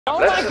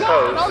Let's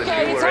suppose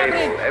that you were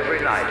able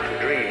every night to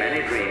dream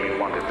any dream you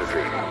wanted to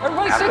dream. And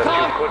that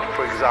you could,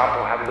 for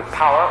example, have the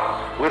power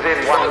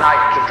within one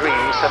night to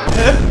dream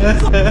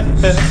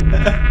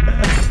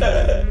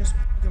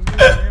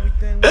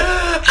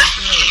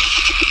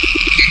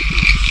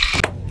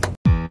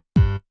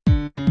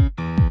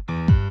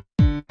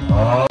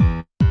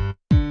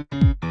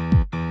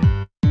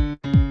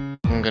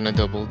I'm gonna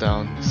double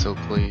down, so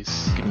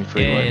please give me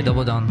free Yeah,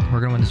 double down. We're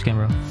gonna win this game,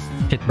 bro.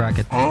 Hit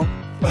bracket. Huh?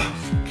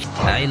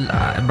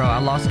 Bro, I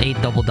lost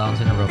 8 double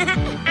downs in a row.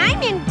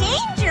 I'm in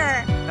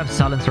danger! I have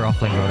silencer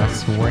offlane, bro.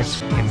 That's the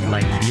worst.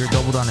 Like, your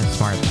double down is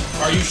smart.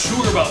 Are you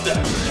sure about that?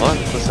 What?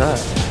 What's that?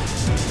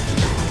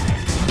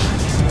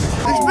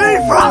 It's me,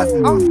 Frost!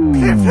 I'm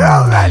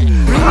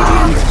human!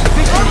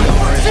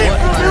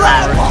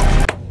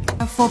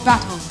 For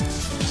battle.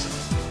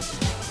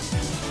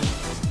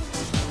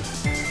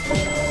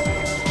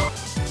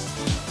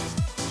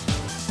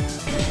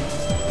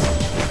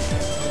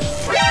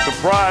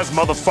 Surprise,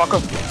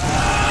 motherfucker!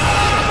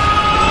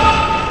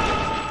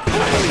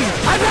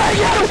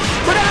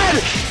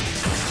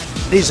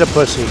 He's a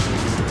pussy.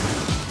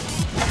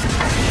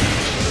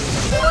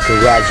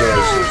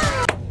 Congratulations.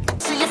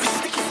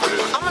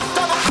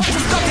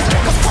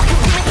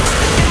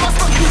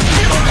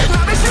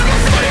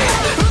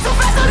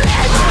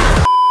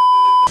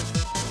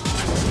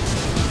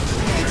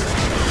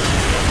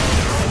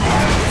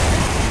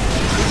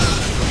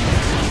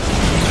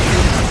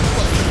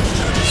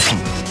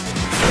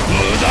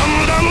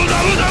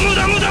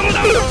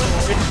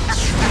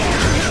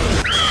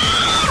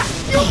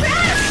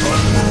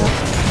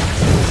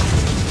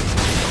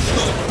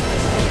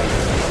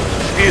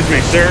 Excuse me,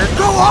 sir.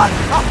 Go on!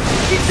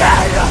 Get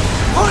down here!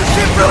 Holy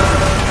shit, bro!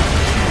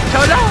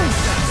 Turn down!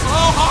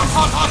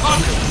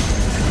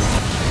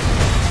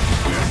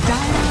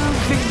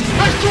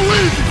 Nice to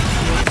win!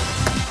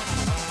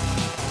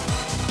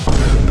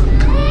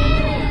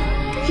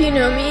 If you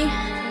know me,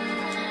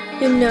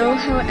 you know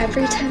how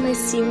every time I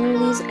see one of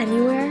these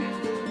anywhere,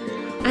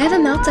 I have a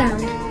meltdown.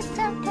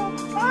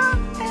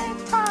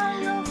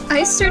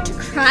 I start to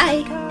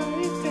cry.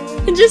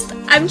 And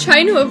I'm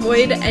trying to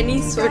avoid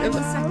any sort of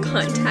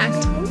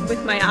contact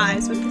with my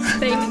eyes with this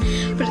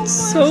thing, but it's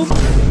so...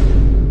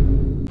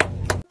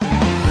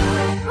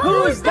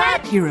 Who is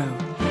that hero?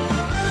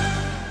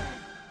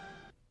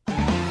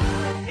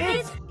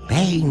 It's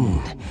pain.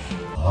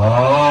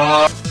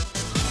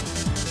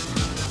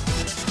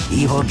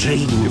 Evil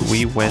dreams. Do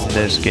we win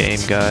this game,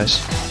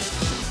 guys?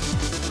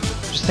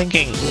 Just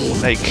thinking,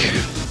 like,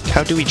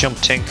 how do we jump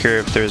Tinker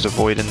if there's a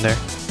void in there?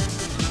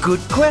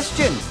 Good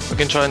question. We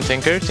can try and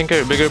Tinker.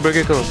 Tinker, bigger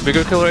kill.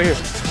 Bigger kill right here.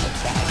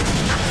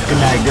 Good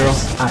night, girl.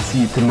 I'll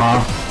see you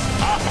tomorrow.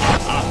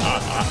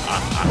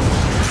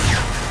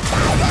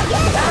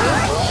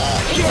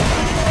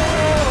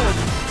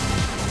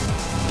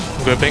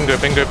 Gripping.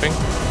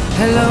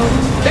 Hello.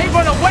 They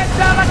gonna wet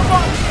down like a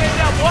motherfucker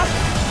now, boy.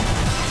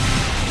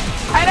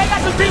 Hey, they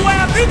got some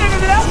BYMB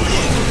niggas in there.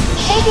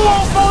 Momo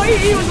on 4,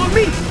 he was with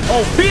me.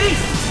 Oh, PD.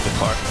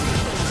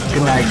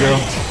 Good night, girl.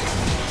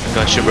 I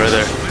got you,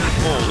 brother.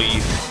 Holy.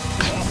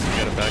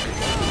 Get it back.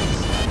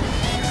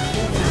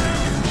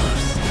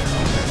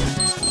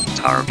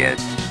 Target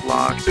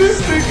locked.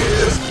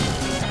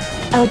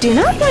 Oh, do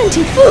not want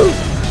to fool!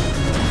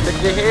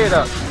 Pick your head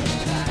up.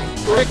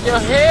 Pick your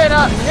head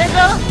up,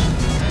 nigga.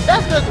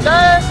 That's the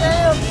third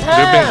damn time.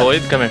 Gripping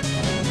void, come here.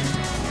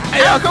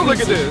 Hey, y'all, come look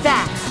at this.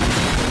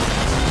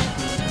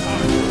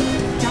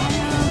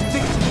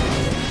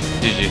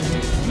 GG.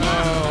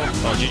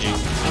 Oh, GG.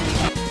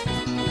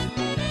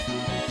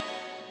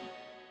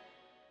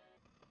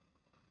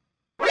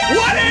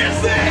 What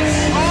is this?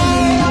 Oh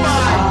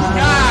my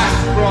God,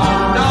 bro!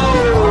 No.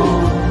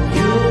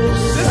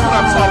 This is what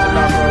I'm talking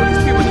about, bro.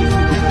 These people need to.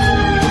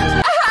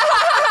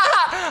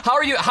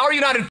 How are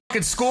you not in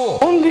fucking school?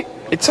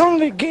 It's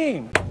only a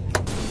game.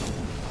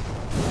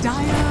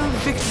 Dire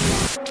victory.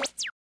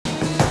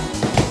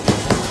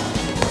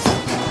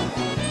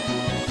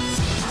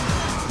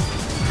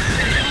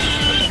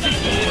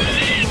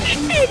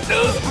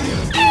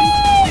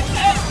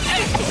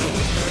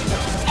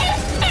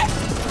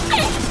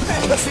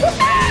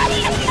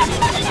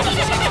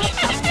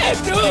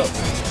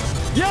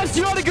 Yes,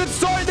 you had a good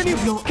start, then you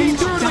fucking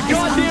threw the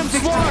goddamn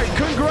smart.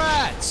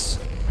 Congrats.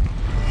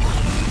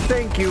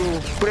 Thank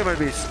you, Premier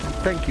Beast.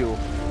 Thank you.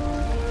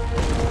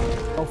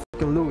 I'll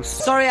fucking lose.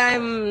 Sorry,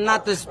 I'm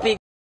not to speak.